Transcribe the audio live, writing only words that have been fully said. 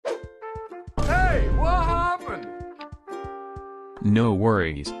No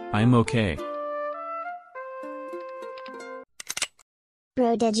worries, I'm okay.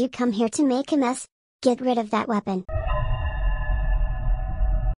 Bro, did you come here to make a mess? Get rid of that weapon.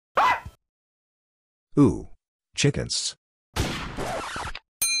 Ooh. Chickens.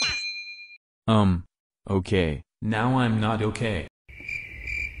 Okay, now I'm not okay.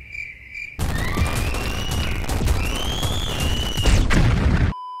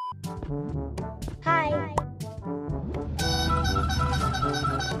 Hi.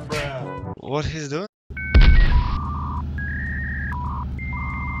 What he's doing?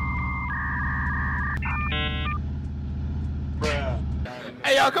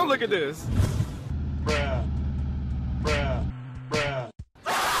 Hey y'all, come look at this.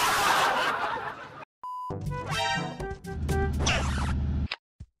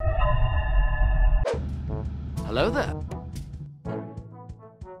 Hello there.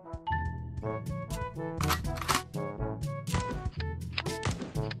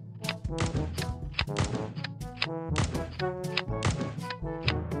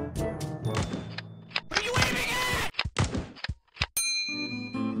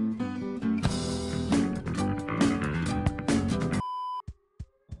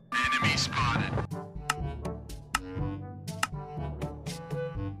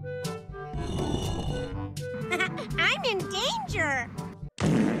 I'm in danger!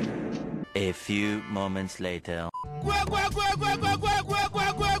 A few moments later.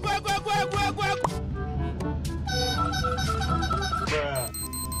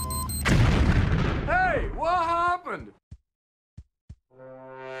 Hey, what happened?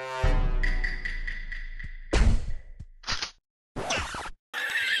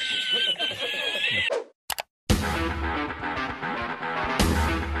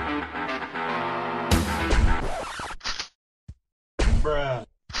 Bruh.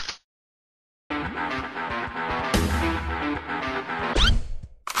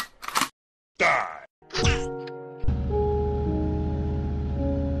 Die.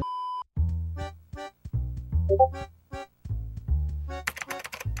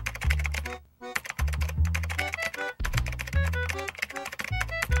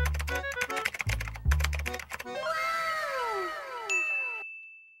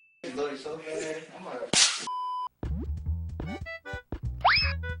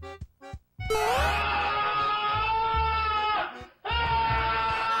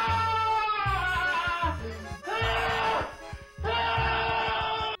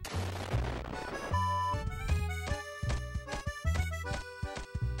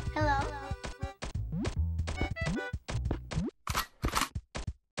 Hello?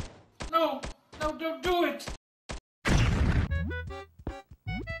 No, don't do it.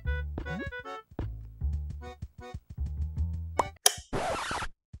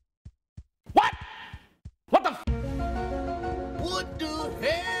 What? What the? What the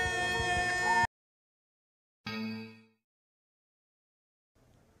hell?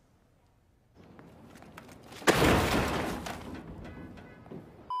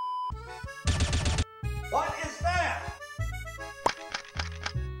 What is that?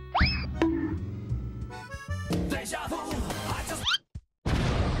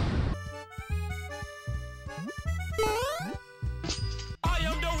 I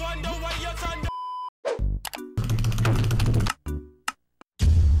am the one, the way your son.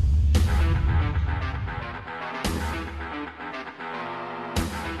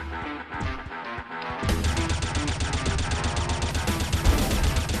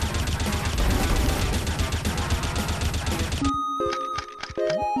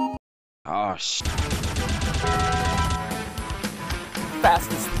 Oh shit.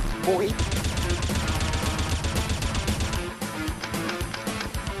 Fastest boy.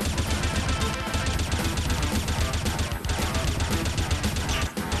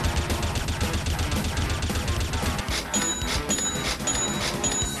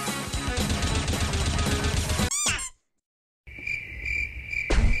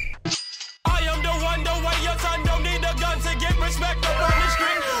 I am the one, the way your son don't need a gun to get respect up on the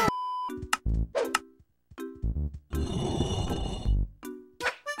street.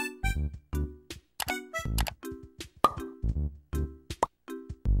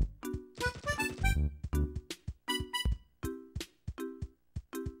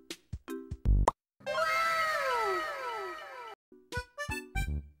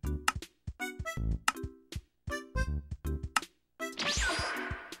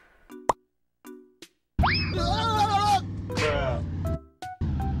 Bruh.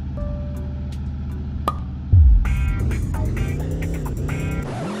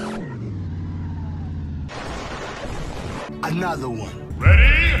 Another one.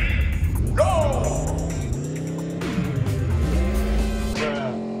 Ready? Go!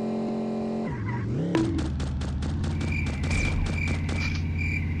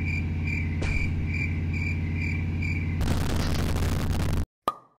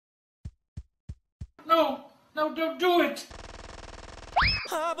 No, don't do it!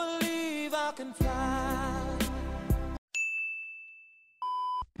 I believe I can fly.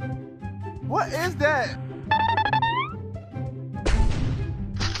 What is that?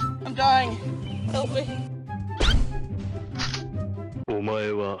 I'm dying. Help me. お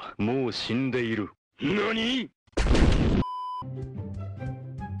前はもう死んでいる。何?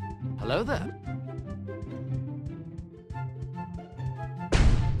 Hello there.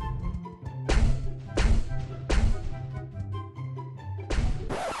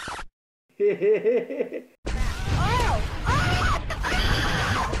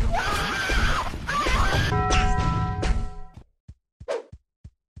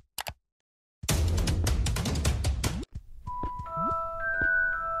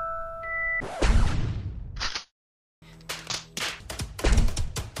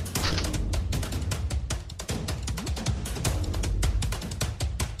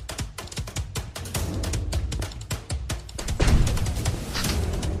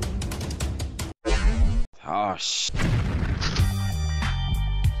 Oh, shit.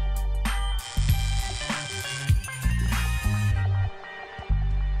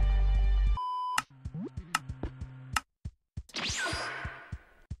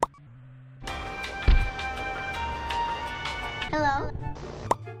 Hello?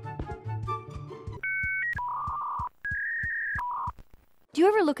 Do you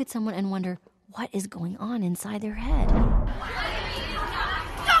ever look at someone and wonder what is going on inside their head? Don't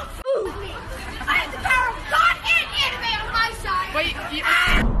move me! I have the power of God and anime on my side! Wait,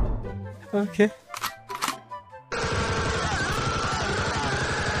 Okay.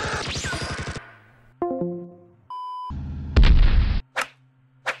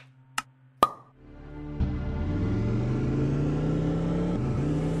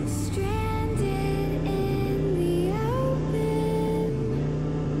 Stranded in the open,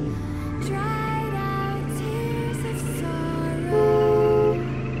 dried out tears of sorrow,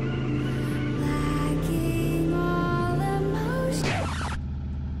 lacking all emotion.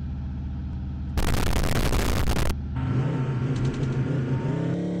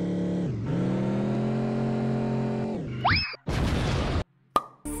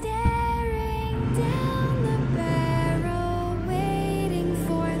 Staring down the barrel, waiting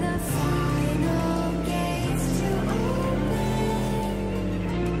for the final gates to open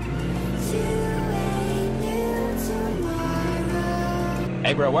to a new tomorrow.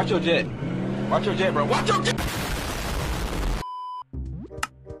 Hey, bro, watch your jet. Watch your jet, bro. Watch your jet!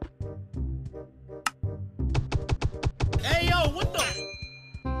 hey, yo, what the?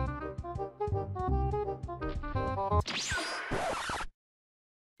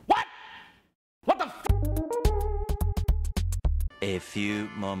 What? What the f? A few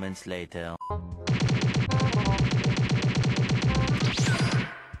moments later.